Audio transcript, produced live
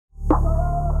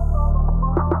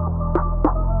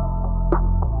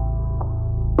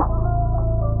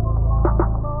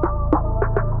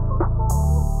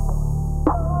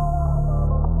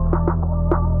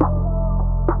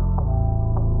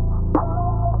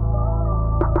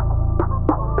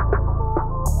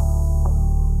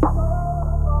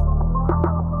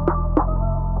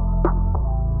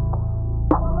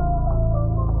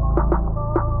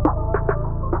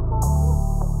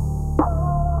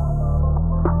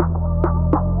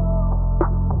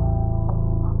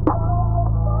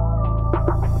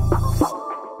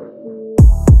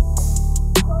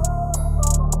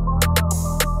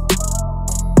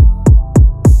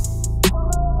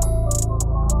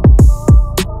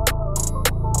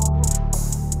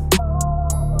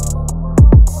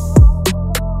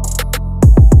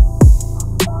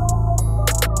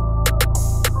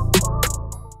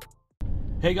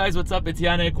Hey guys, what's up? It's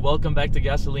Yannick. Welcome back to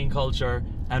Gasoline Culture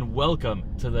and welcome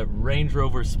to the Range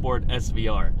Rover Sport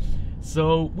SVR.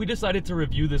 So we decided to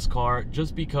review this car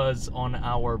just because on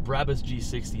our Brabus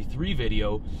G63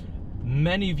 video,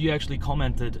 many of you actually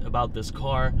commented about this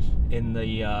car in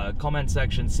the comment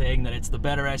section saying that it's the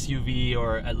better SUV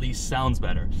or at least sounds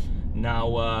better.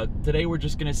 Now today we're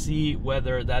just gonna see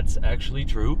whether that's actually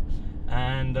true,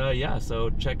 and yeah, so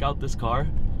check out this car.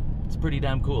 It's pretty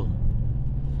damn cool.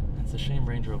 It's a shame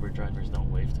Range Rover drivers don't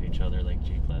wave to each other like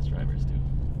G-Class drivers do.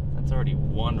 That's already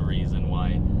one reason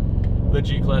why the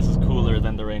G-Class is cooler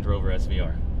than the Range Rover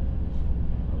SVR.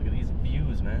 Oh, look at these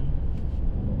views, man.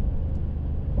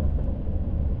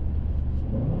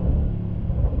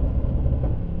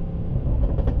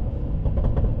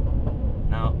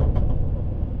 Now,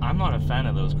 I'm not a fan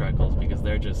of those crackles because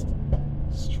they're just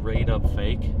straight up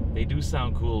fake. They do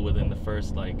sound cool within the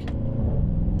first like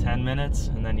 10 minutes,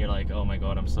 and then you're like, oh my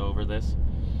god, I'm so over this.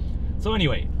 So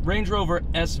anyway, Range Rover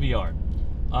SVR.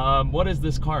 What is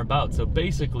this car about? So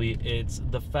basically, it's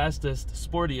the fastest,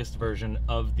 sportiest version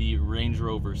of the Range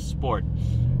Rover Sport.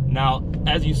 Now,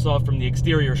 as you saw from the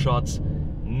exterior shots,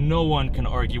 no one can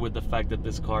argue with the fact that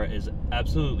this car is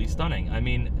absolutely stunning. I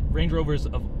mean, Range Rovers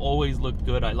have always looked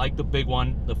good. I like the big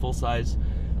one, the full size,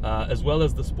 as well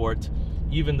as the Sport.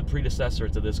 Even the predecessor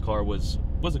to this car was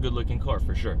a good looking car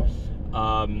for sure.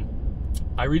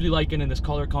 I really like it in this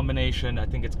color combination. I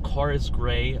think it's Cars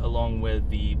gray along with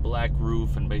the black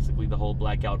roof and basically the whole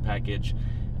blackout package.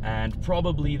 And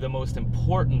probably the most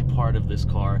important part of this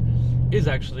car is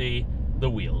actually the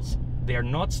wheels. They're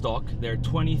not stock, they're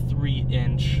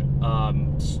 23-inch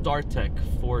Startech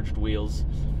forged wheels.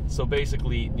 So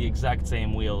basically the exact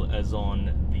same wheel as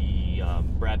on the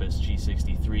Brabus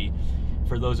G63.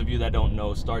 For those of you that don't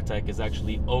know, Startech is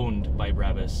actually owned by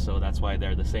Brabus, so that's why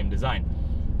they're the same design.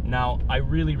 Now, I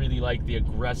really like the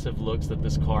aggressive looks that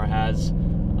this car has,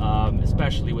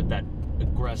 especially with that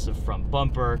aggressive front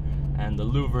bumper and the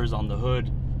louvers on the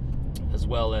hood, as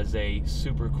well as a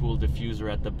super cool diffuser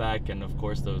at the back, and of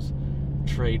course those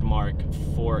trademark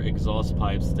 4 exhaust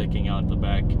pipes sticking out the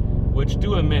back, which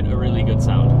do emit a really good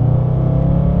sound.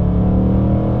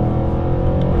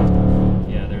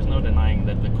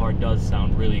 That the car does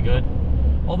sound really good,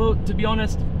 although to be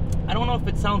honest, I don't know if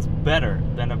it sounds better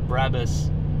than a Brabus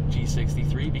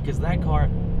G63, because that car,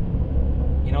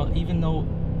 you know, even though,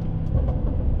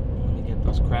 let me get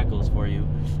those crackles for you,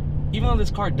 even though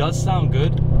this car does sound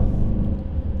good,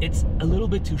 it's a little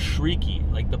bit too shrieky.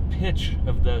 Like, the pitch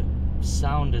of the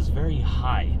sound is very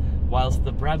high, whilst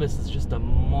the Brabus is just a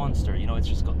monster. You know, it's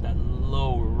just got that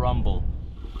low rumble.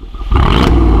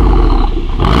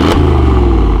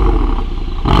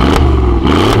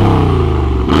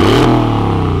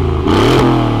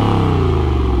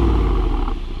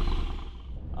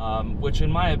 Which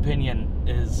in my opinion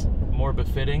is more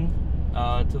befitting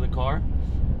to the car,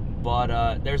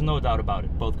 but there's no doubt about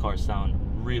it, both cars sound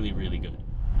really good.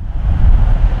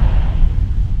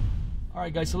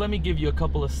 Alright guys, so let me give you a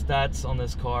couple of stats on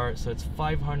this car. So it's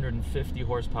 550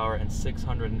 horsepower and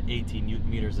 680 newton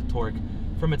meters of torque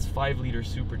from its 5-liter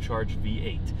supercharged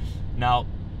V8. Now,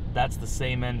 that's the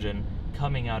same engine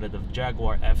coming out of the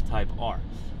Jaguar F-Type R,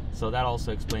 so that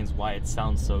also explains why it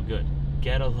sounds so good.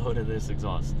 Get a load of this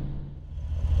exhaust.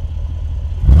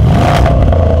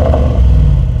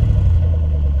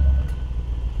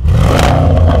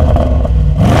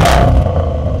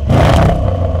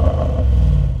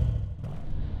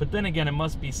 But then again, it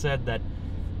must be said that,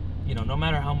 you know, no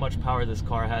matter how much power this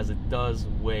car has, it does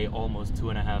weigh almost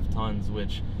 2.5 tons,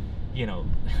 which, you know,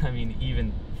 I mean,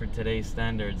 even for today's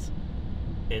standards,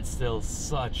 it's still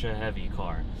such a heavy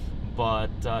car.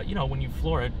 But, you know, when you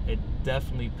floor it, it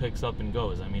definitely picks up and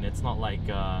goes. I mean, it's not like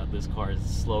this car is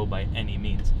slow by any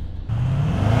means.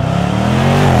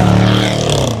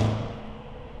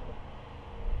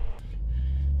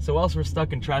 So whilst we're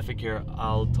stuck in traffic here,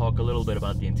 I'll talk a little bit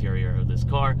about the interior of this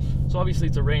car. So obviously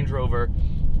it's a Range Rover,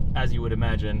 as you would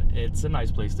imagine. It's a nice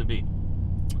place to be.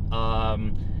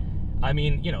 I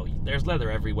mean, you know, there's leather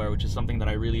everywhere, which is something that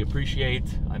I really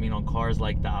appreciate. I mean, on cars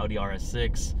like the Audi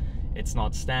RS6, it's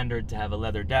not standard to have a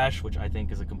leather dash, which I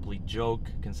think is a complete joke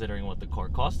considering what the car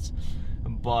costs.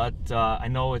 But I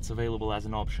know it's available as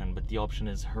an option, but the option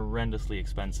is horrendously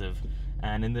expensive.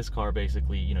 And in this car,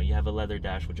 basically, you know, you have a leather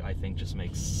dash, which I think just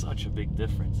makes such a big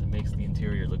difference. It makes the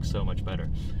interior look so much better.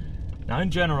 Now,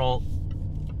 in general,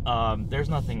 there's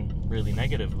nothing really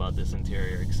negative about this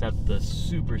interior except the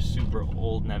super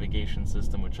old navigation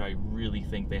system, which I really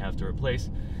think they have to replace,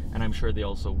 and I'm sure they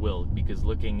also will, because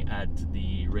looking at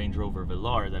the Range Rover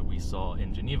Velar that we saw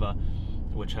in Geneva,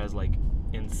 which has like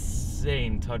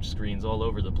insane touchscreens all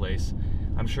over the place,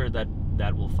 I'm sure that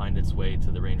that will find its way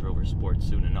to the Range Rover Sport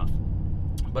soon enough.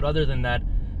 But other than that,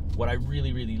 what I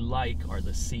really like are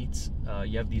the seats.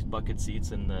 You have these bucket seats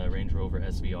in the Range Rover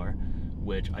SVR,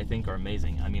 which I think are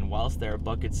amazing. I mean, whilst they're a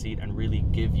bucket seat and really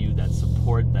give you that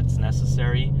support that's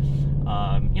necessary,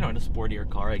 you know, in a sportier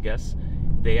car, I guess,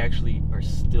 they actually are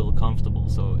still comfortable.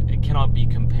 So it cannot be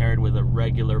compared with a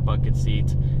regular bucket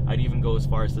seat. I'd even go as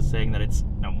far as to saying that it's,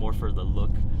 you know, more for the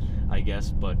look, I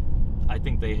guess, but I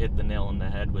think they hit the nail on the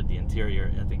head with the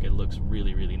interior. I think it looks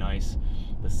really nice.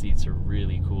 The seats are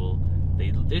really cool.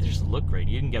 They just look great.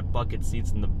 You can get bucket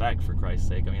seats in the back, for Christ's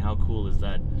sake. I mean, how cool is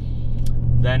that?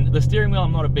 Then the steering wheel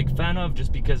I'm not a big fan of,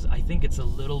 just because I think it's a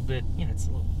little bit, you know, it's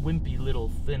a wimpy little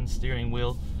thin steering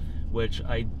wheel, which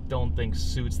I don't think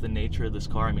suits the nature of this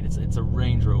car. I mean, it's a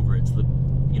Range Rover. It's the,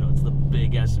 you know, it's the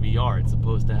big SVR. It's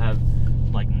supposed to have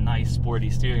like nice sporty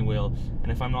steering wheel,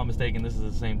 and if I'm not mistaken, this is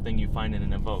the same thing you find in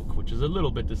an Evoque, which is a little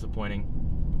bit disappointing.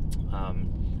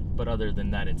 But other than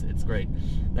that, it's great.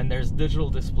 Then there's digital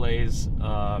displays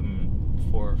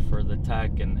for the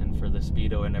tech and for the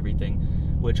speedo and everything,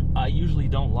 which I usually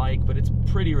don't like, but it's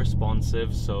pretty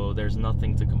responsive, so there's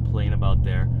nothing to complain about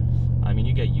there. I mean,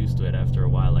 you get used to it after a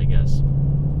while, I guess.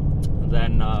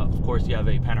 Then of course you have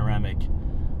a panoramic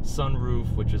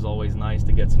sunroof, which is always nice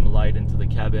to get some light into the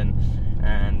cabin.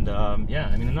 And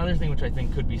yeah, I mean, another thing which I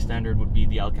think could be standard would be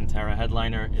the Alcantara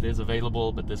headliner. It is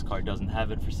available, but this car doesn't have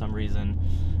it for some reason.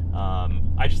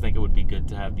 I just think it would be good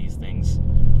to have these things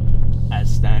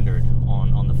as standard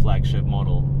on the flagship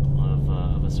model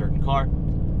of a certain car,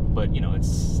 but you know,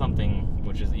 it's something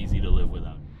which is easy to live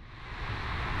without.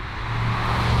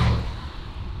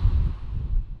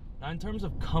 Now, in terms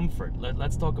of comfort,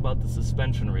 let's talk about the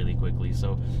suspension really quickly.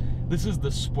 So this is the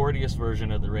sportiest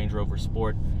version of the Range Rover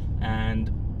Sport,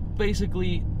 and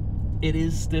basically it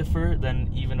is stiffer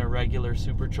than even a regular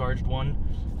supercharged one,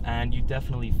 and you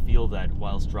definitely feel that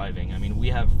whilst driving. I mean, we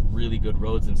have really good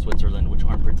roads in Switzerland which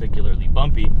aren't particularly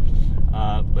bumpy,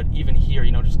 but even here,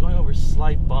 you know, just going over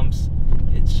slight bumps,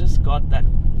 it's just got that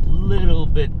little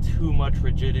bit too much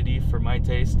rigidity for my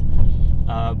taste,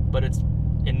 but it's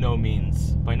by no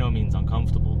means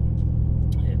uncomfortable.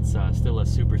 It's still a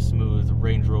super smooth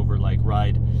Range Rover like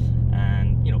ride,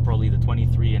 and you know, probably the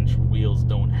 23-inch wheels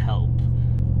don't help.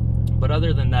 But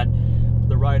other than that,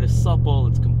 the ride is supple,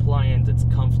 it's compliant, it's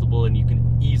comfortable, and you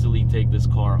can easily take this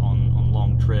car on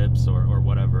long trips or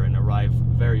whatever and arrive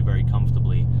very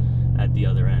comfortably at the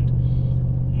other end.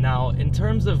 Now, in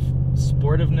terms of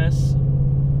sportiveness,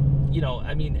 you know,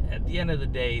 I mean, at the end of the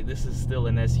day, this is still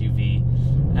an SUV,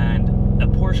 and a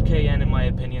Porsche Cayenne, in my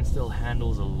opinion, still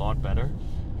handles a lot better.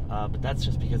 But that's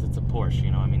just because it's a Porsche,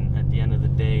 you know. I mean, at the end of the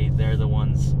day, they're the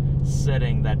ones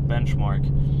setting that benchmark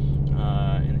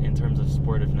in terms of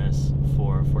sportiveness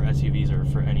for SUVs or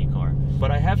for any car.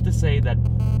 But I have to say that,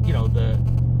 you know, the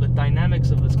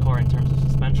dynamics of this car in terms of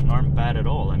suspension aren't bad at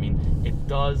all. I mean, it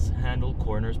does handle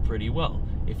corners pretty well.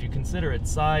 If you consider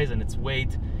its size and its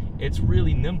weight, it's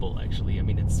really nimble, actually. I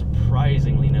mean, it's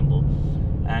surprisingly nimble.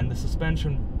 And the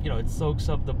suspension, you know, it soaks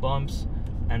up the bumps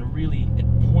and really it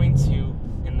points you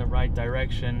in the right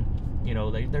direction. You know,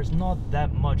 there's not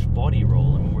that much body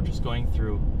roll. I mean, we're just going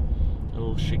through a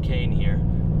little chicane here,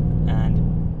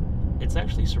 and it's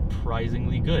actually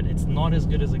surprisingly good. It's not as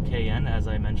good as a Cayenne, as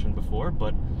I mentioned before,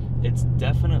 but it's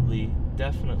definitely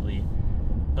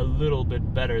a little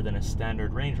bit better than a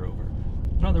standard Range Rover.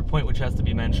 Another point which has to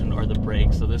be mentioned are the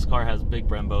brakes. So this car has big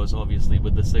Brembos, obviously,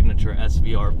 with the signature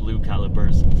SVR blue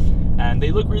calipers, and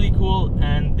they look really cool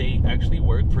and they actually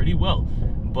work pretty well.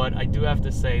 But I do have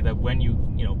to say that when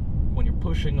when you're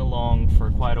pushing along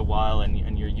for quite a while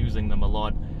and you're using them a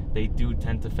lot, they do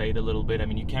tend to fade a little bit. I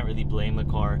mean, you can't really blame the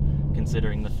car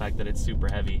considering the fact that it's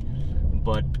super heavy,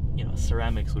 but you know,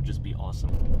 ceramics would just be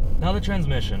awesome. Now the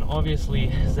transmission, obviously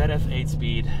ZF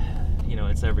 8-speed, you know,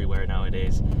 it's everywhere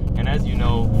nowadays. And as you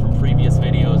know from previous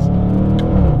videos,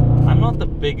 I'm not the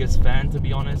biggest fan, to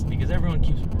be honest, because everyone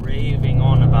keeps raving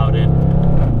on about it.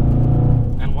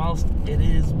 And whilst it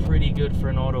is pretty good for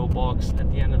an auto box,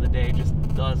 at the end of the day, it just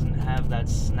doesn't have that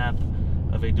snap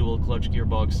of a dual clutch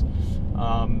gearbox.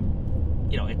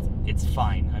 You know, it's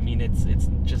fine. I mean, it's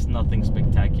just nothing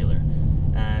spectacular.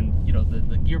 And you know,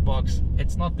 the gearbox,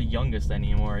 it's not the youngest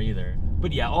anymore either.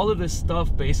 But yeah, all of this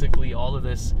stuff, basically all of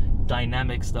this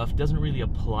dynamic stuff, doesn't really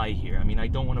apply here. I mean, I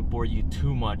don't want to bore you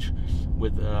too much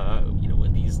with you know,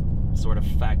 with these sort of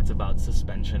facts about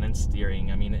suspension and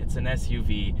steering. I mean, it's an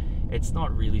SUV. It's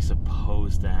not really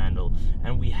supposed to handle,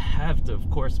 and we have to of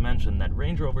course mention that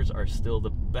Range Rovers are still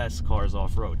the best cars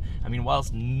off-road. I mean,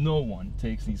 whilst no one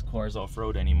takes these cars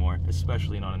off-road anymore,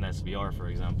 especially not an SVR, for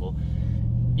example,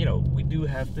 you know, we do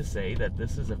have to say that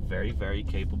this is a very, very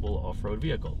capable off-road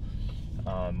vehicle.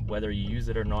 Whether you use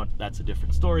it or not, that's a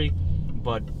different story,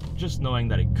 but just knowing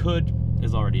that it could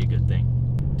is already a good thing.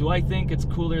 Do I think it's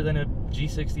cooler than a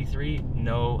G63?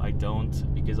 No, I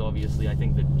don't, because obviously I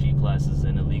think the G-Class is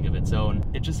in a league of its own.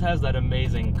 It just has that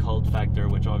amazing cult factor,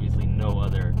 which obviously no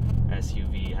other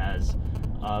SUV has.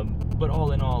 But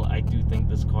all in all, I do think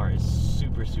this car is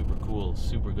super, super cool,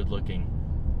 super good looking.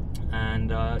 And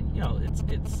you know,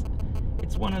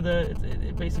 it's one of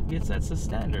the, basically it sets the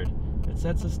standard. It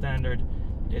sets a standard.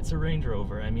 It's a Range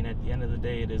Rover. I mean, at the end of the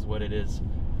day, it is what it is.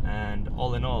 And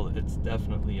all in all, it's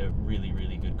definitely a really,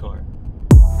 really good car.